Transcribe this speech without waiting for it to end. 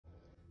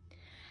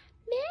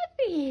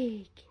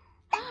Maverick.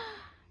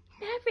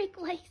 Maverick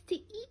likes to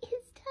eat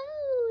his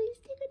toes.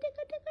 Tickle,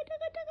 tickle, tickle,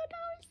 tickle, tickle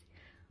toes.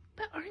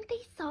 But aren't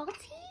they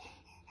salty?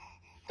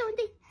 Don't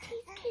they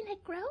taste kind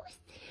of gross?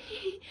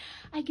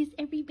 I guess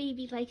every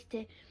baby likes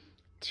to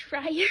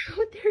try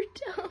out their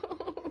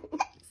toes.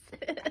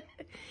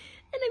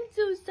 And I'm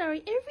so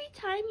sorry. Every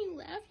time you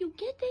laugh, you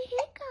get the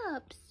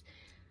hiccups.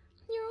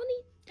 You're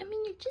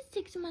just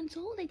 6 months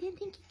old. I didn't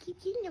think you'd keep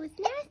getting those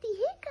nasty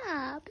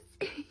hiccups.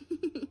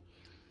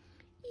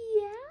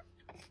 Yeah?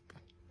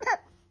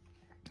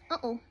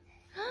 Uh-oh.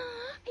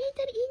 Are you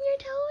done eating your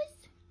toes?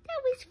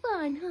 That was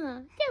fun,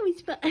 huh? That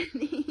was fun.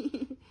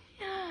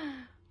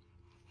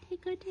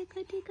 Tickle,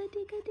 tickle, tickle, tickle, tickle,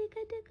 tickle,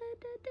 tickle, tickle,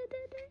 tickle, tickle, tickle,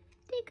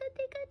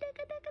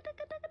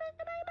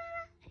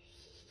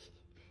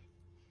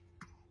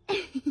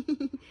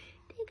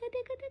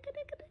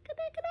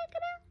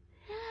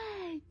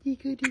 You're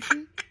gonna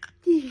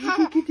eat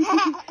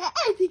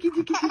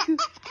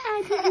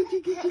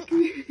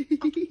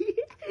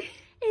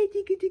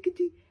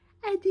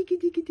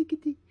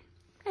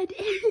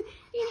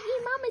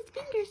Mama's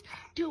fingers.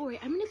 Don't worry,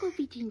 I'm gonna go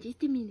feed you in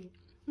just a minute.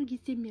 We'll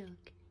get some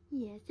milk.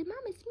 Yes, some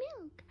Mama's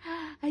milk.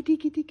 I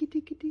dig it, dig it,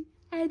 dig it, dig it.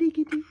 I dig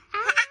it, dig it.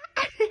 Ah!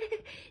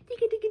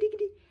 Dig it, dig it,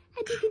 dig it. I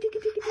dig it, dig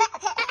it,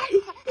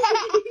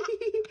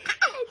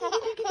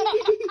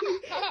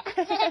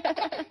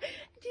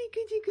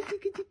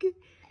 dig it.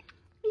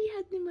 We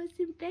have the most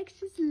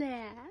infectious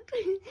laugh.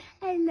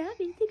 I love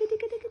it.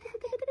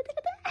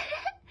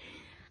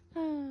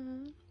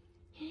 Oh,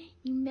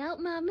 you melt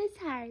Mama's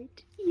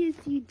heart. Yes,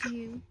 you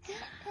do.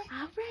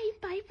 All right,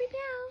 bye for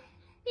now.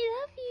 I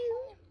love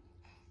you.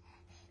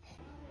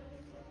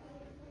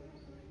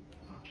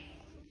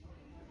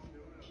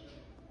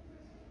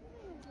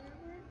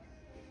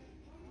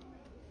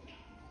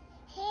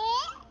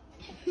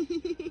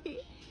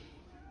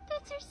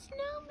 Those are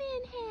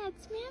snowman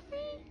hats,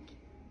 Maverick.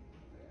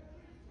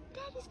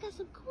 Daddy's got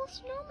some cool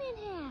snowman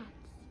hats.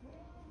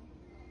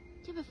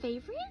 Do you have a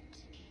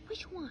favorite?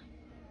 Which one?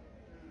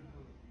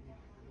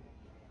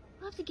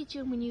 I'll have to get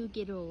you one when you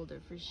get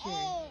older, for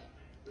sure.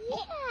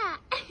 Yeah.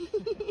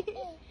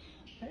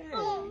 Hey.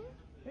 Oh.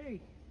 Hey.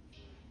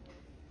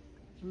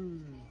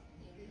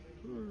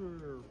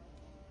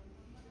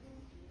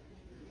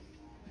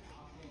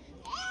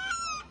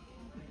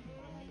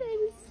 That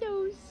is so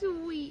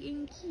sweet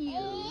and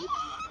cute.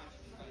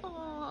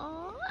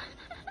 Aww.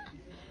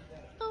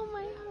 Oh,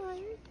 my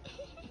heart.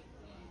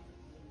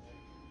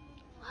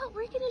 Well,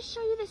 we're going to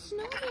show you the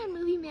Snowman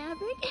movie,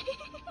 Maverick.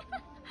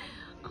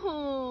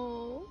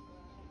 Oh,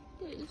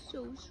 that is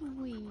so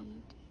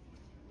sweet.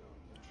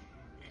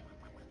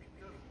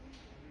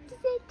 Does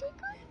that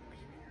tickle?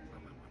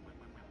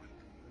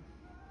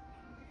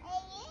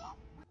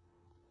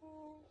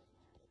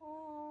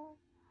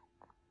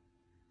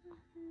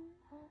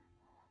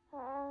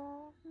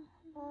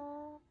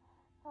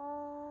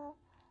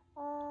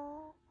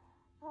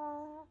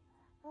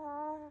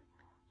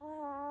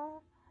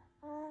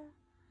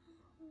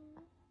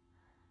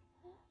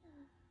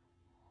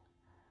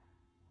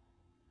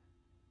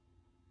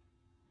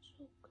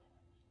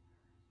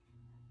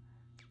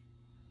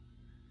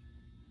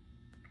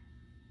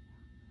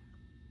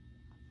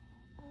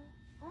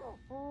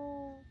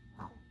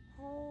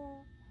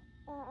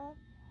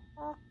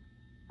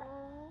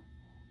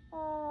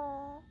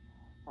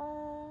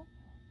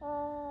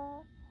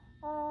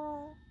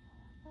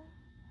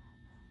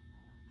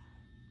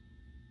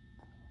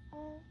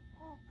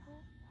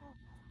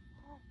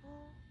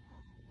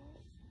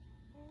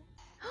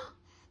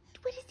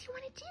 What does he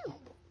want to do?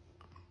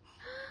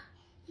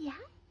 Yeah?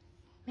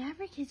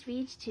 Maverick has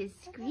reached his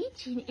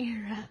screeching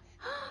era.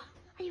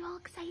 Are you all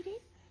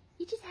excited?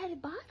 You just had a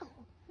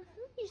bottle. You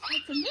just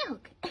had some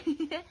milk.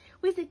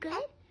 Was it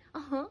good?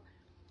 Uh-huh.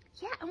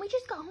 Yeah, and we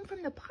just got home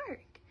from the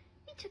park.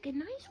 We took a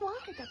nice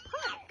walk at the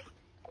park.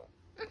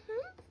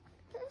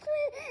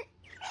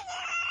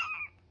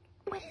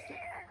 What is it?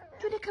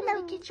 Do you want to come in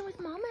the kitchen with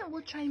Mama and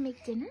we'll try and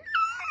make dinner?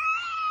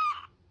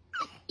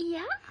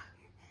 Yeah?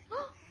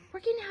 We're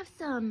going to have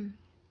some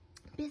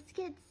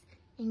biscuits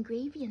and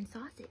gravy and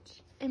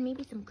sausage. And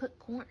maybe some cooked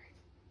corn.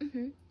 Do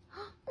you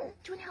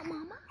want to help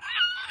Mama?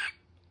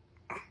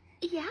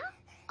 Yeah?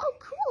 Oh,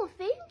 cool.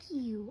 Thank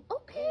you.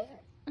 Okay.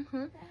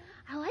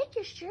 I like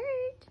your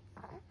shirt.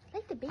 I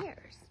like the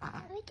bears.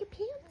 I like your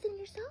pants and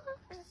your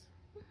socks.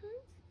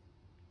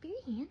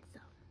 Very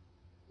handsome.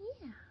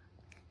 Yeah.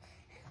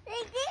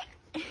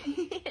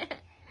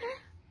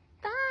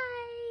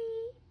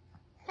 Bye.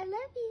 I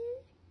love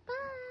you.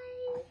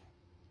 Bye.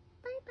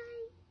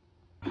 Bye-bye.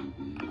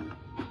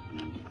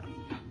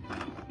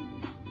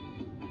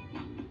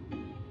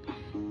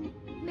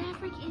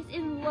 Maverick is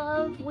in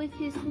love with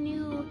his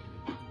new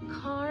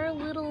car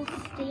little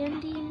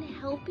standing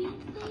helping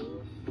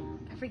thing.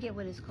 I forget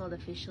what it's called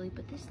officially,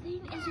 but this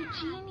thing is a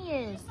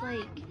genius.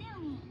 Like,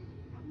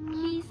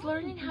 he's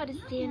learning how to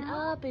stand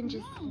up and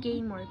just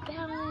gain more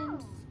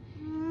balance.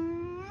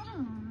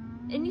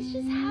 And he's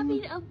just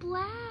having a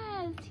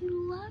blast. He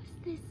loves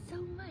this so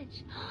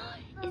much.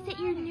 Is it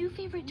your new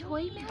favorite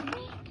toy,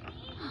 Maverick?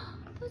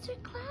 Those are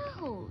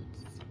clouds.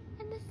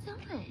 the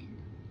sun.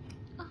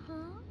 Uh-huh.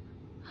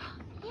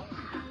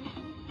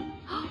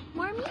 Yeah.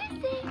 More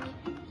music.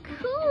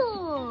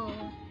 Cool.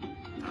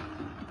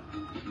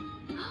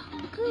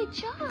 Good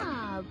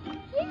job.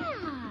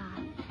 Yeah.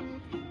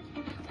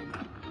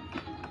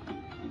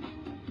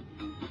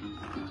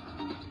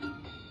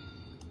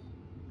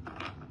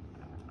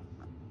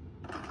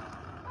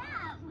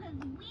 That was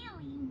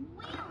really,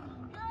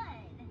 really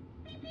good.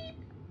 Beep, beep.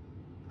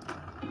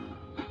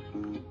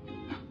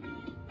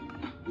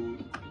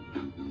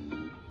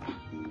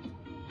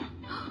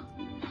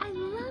 I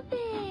love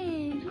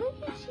it. Look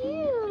at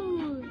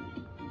you.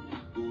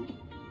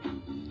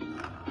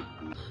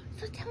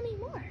 So tell me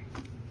more.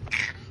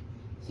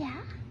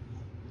 Yeah?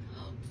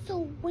 So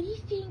what do you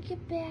think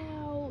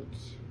about...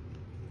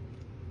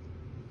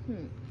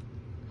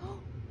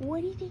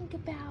 What do you think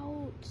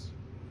about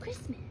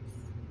Christmas?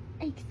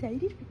 Are you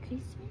excited for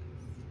Christmas?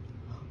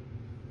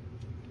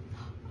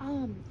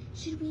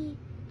 Should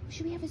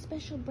we have a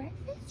special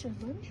breakfast or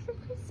lunch for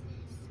Christmas?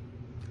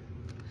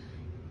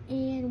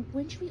 And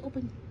when should we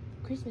open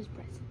Christmas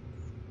presents?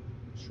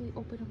 Should we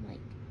open them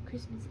like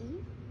Christmas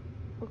Eve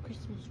or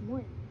Christmas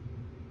morning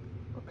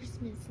or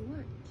Christmas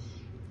lunch?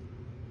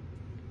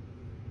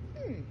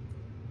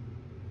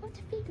 We'll have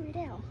to figure it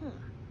out, huh?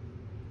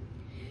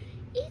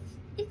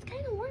 It's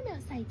kind of warm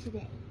outside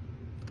today.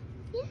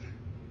 Yeah.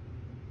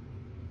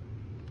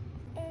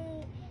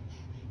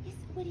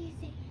 What do you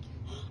think?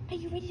 Are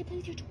you ready to play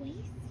with your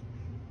toys?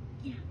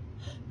 Yeah.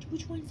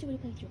 Which ones do you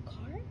want to play with? Your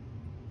car? Do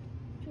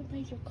you want to play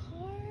with your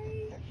car?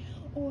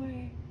 Or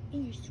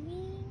in your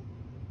swing?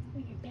 Or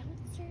your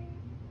bouncer?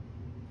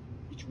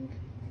 Which one?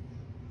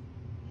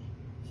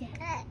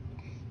 Yeah.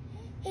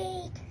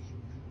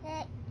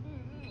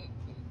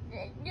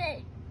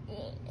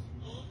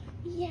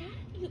 Yeah?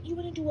 You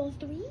want to do all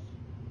three?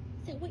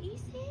 Is that what you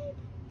said?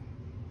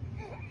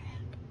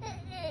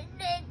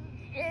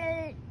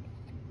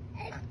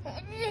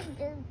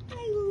 I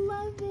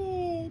love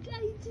it. I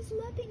just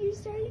love that you're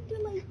starting to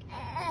like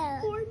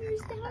form your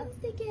sounds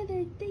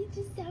together. They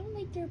just sound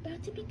like they're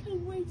about to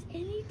become words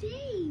any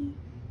day.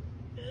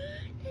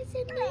 That's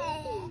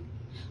amazing.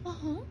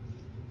 Uh-huh.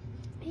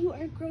 You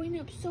are growing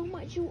up so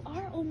much. You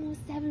are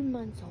almost 7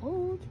 months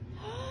old.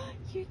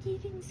 You're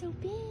getting so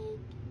big.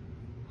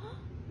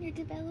 You're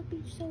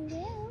developing so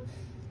well.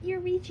 You're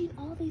reaching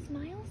all these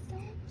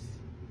milestones.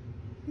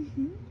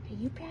 Are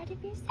you proud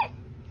of yourself?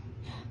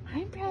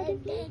 I'm proud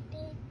of you.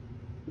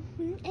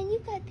 And you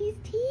got these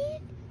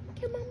teeth.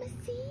 Can Mama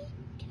see?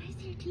 Can I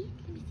see your teeth?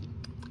 Let me see.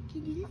 Can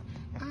you do this?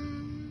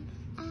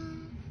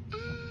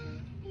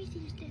 Let me see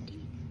your step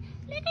teeth.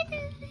 Look at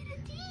those little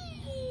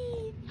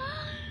teeth.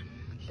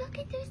 Look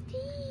at those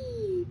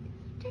teeth.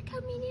 They're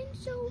coming in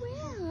so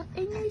well.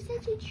 And you're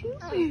such a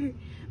trooper.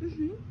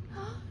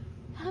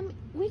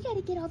 We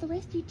gotta get all the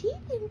rest of your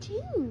teeth in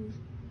too,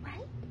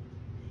 right?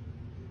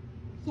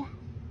 Yeah.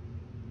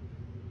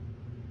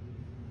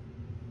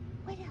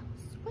 What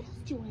else? What else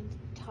do you want to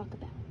talk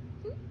about?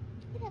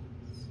 What else?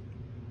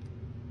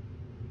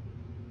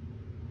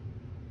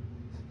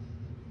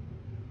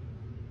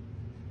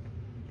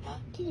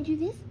 Can you do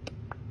this?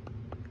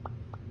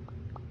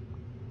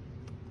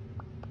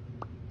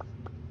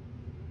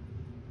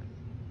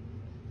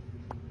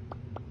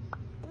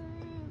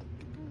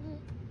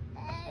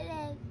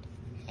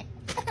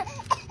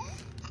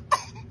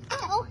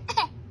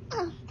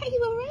 Are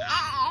you alright?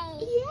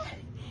 Yeah.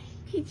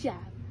 Good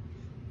job.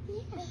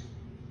 Yeah.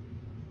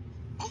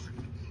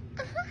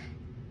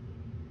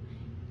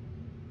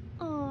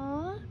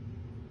 Aww.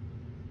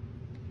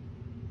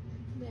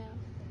 Well,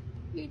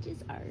 you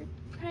just are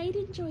pride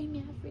and joy,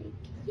 Maverick.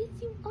 Yes,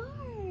 you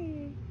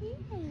are.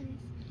 Yes.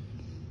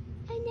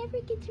 I never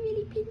get to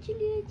really pinch your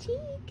little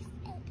cheeks.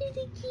 They're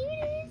the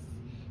cutest.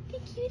 The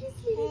cutest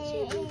little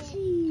chubby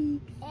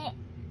cheeks.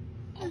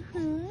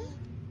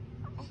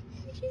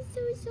 You're just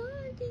so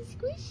soft and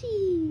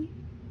squishy.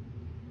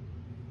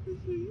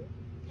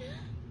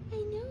 I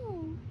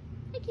know.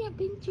 I can't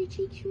pinch your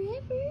cheeks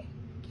forever.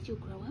 Because you'll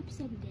grow up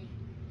someday.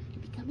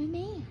 You'll become a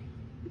man.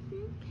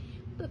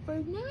 But for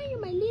now, you're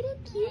my little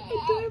cute,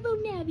 adorable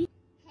Nabby.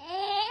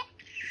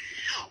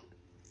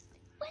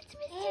 What's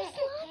Mr. Sloth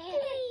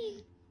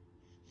doing?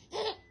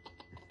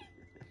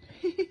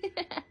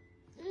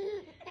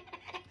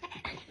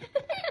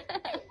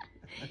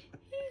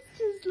 He's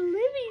just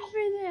living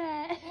for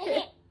that.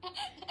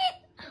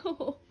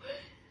 Oh,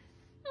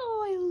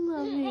 I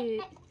love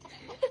it.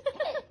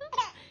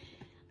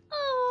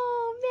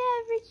 Oh,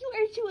 Maverick, you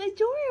are too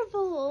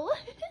adorable.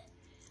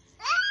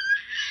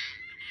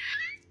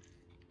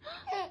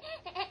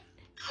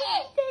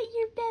 Is that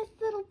your best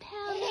little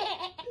pal?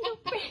 Little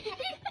friend?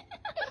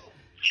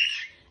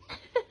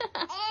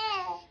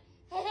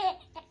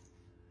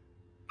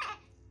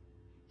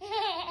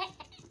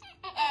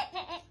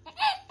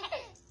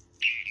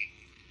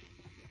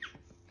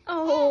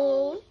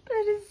 Oh,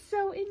 that is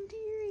so endearing.